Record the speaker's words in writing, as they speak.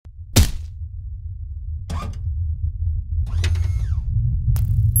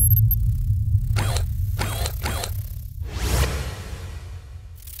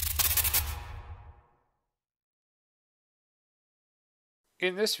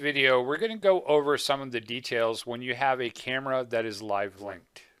In this video, we're going to go over some of the details when you have a camera that is live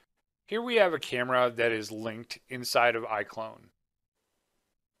linked. Here we have a camera that is linked inside of iClone.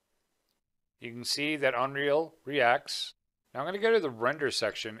 You can see that Unreal reacts. Now I'm going to go to the render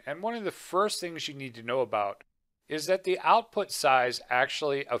section, and one of the first things you need to know about is that the output size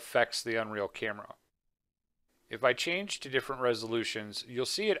actually affects the Unreal camera. If I change to different resolutions, you'll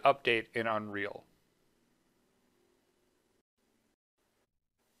see it update in Unreal.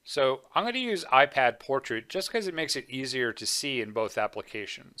 So I'm going to use iPad Portrait just because it makes it easier to see in both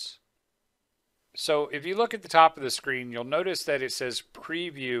applications. So if you look at the top of the screen, you'll notice that it says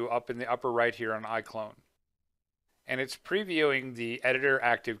Preview up in the upper right here on iClone. And it's previewing the editor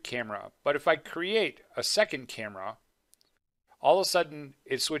active camera. But if I create a second camera, all of a sudden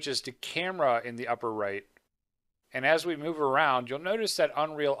it switches to camera in the upper right. And as we move around, you'll notice that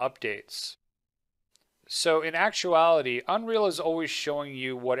Unreal updates. So in actuality, Unreal is always showing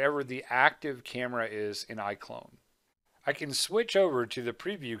you whatever the active camera is in iClone. I can switch over to the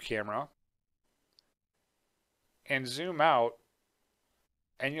preview camera and zoom out,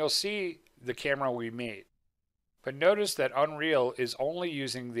 and you'll see the camera we made. But notice that Unreal is only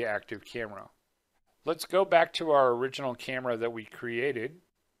using the active camera. Let's go back to our original camera that we created.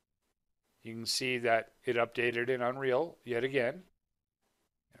 You can see that it updated in Unreal yet again.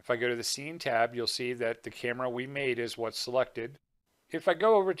 If I go to the Scene tab, you'll see that the camera we made is what's selected. If I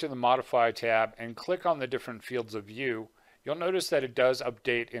go over to the Modify tab and click on the different fields of view, you'll notice that it does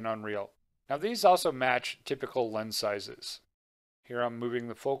update in Unreal. Now these also match typical lens sizes. Here I'm moving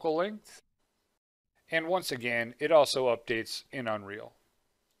the focal length. And once again, it also updates in Unreal.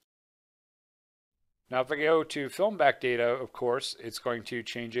 Now if I go to film back data, of course, it's going to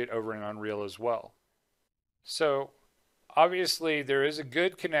change it over in Unreal as well. So obviously there is a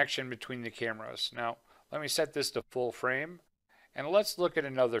good connection between the cameras. Now let me set this to full frame and let's look at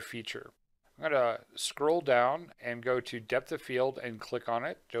another feature. I'm going to scroll down and go to depth of field and click on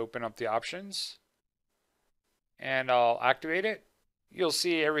it to open up the options. And I'll activate it. You'll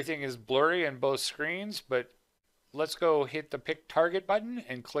see everything is blurry in both screens, but let's go hit the pick target button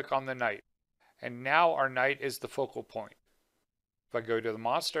and click on the night. And now our night is the focal point. If I go to the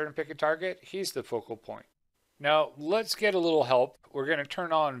monster and pick a target, he's the focal point. Now let's get a little help. We're going to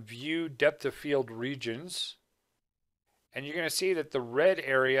turn on View Depth of Field Regions. And you're going to see that the red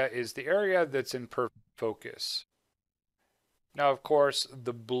area is the area that's in perfect focus. Now of course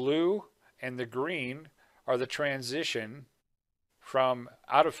the blue and the green are the transition from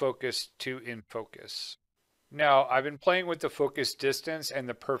out of focus to in focus. Now I've been playing with the focus distance and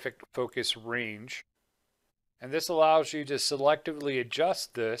the perfect focus range, and this allows you to selectively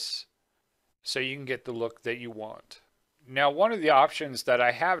adjust this so you can get the look that you want. Now one of the options that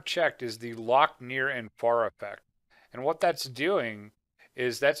I have checked is the lock near and far effect, and what that's doing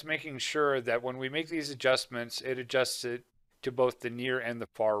is that's making sure that when we make these adjustments, it adjusts it to both the near and the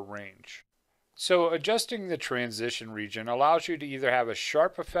far range. So adjusting the transition region allows you to either have a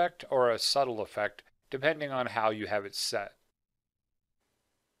sharp effect or a subtle effect depending on how you have it set.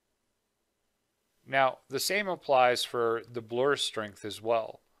 Now the same applies for the blur strength as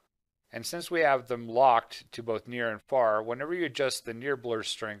well. And since we have them locked to both near and far, whenever you adjust the near blur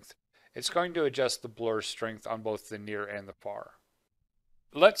strength, it's going to adjust the blur strength on both the near and the far.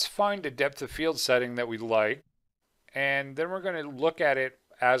 Let's find a depth of field setting that we like, and then we're going to look at it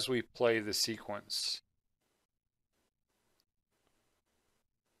as we play the sequence.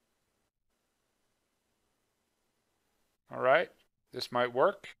 All right, this might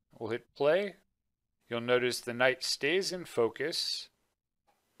work. We'll hit play. You'll notice the night stays in focus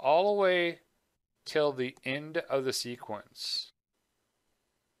all the way till the end of the sequence.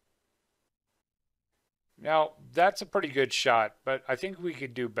 Now that's a pretty good shot, but I think we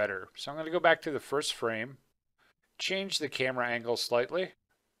could do better. So I'm going to go back to the first frame, change the camera angle slightly,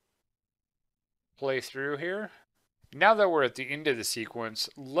 play through here. Now that we're at the end of the sequence,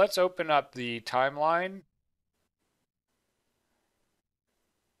 let's open up the timeline.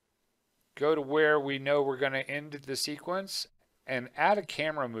 Go to where we know we're going to end the sequence and add a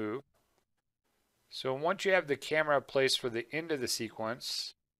camera move. So once you have the camera placed for the end of the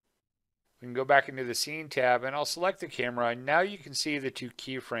sequence, we can go back into the Scene tab and I'll select the camera, and now you can see the two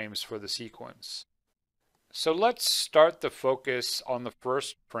keyframes for the sequence. So let's start the focus on the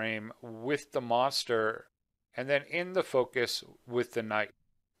first frame with the monster and then end the focus with the night.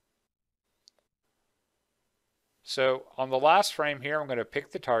 So on the last frame here, I'm going to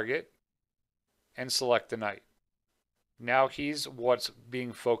pick the target and select the night. Now he's what's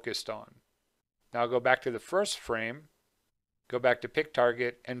being focused on. Now go back to the first frame, go back to pick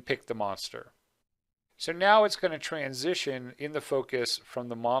target and pick the monster. So now it's going to transition in the focus from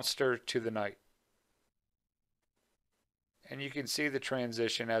the monster to the knight. And you can see the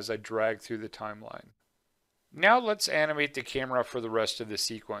transition as I drag through the timeline. Now let's animate the camera for the rest of the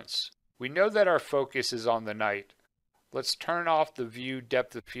sequence. We know that our focus is on the knight. Let's turn off the view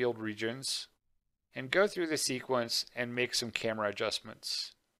depth of field regions and go through the sequence and make some camera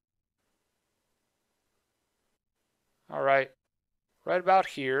adjustments. All right, right about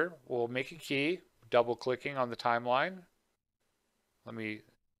here, we'll make a key, double clicking on the timeline. Let me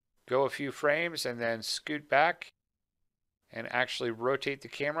go a few frames and then scoot back and actually rotate the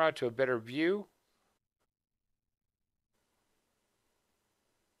camera to a better view.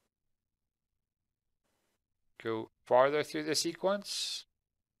 Go farther through the sequence.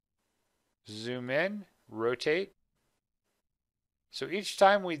 Zoom in, rotate. So each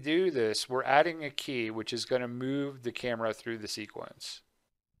time we do this, we're adding a key which is going to move the camera through the sequence.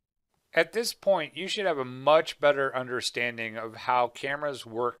 At this point, you should have a much better understanding of how cameras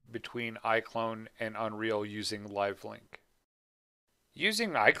work between iClone and Unreal using LiveLink.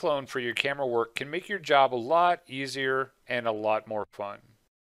 Using iClone for your camera work can make your job a lot easier and a lot more fun.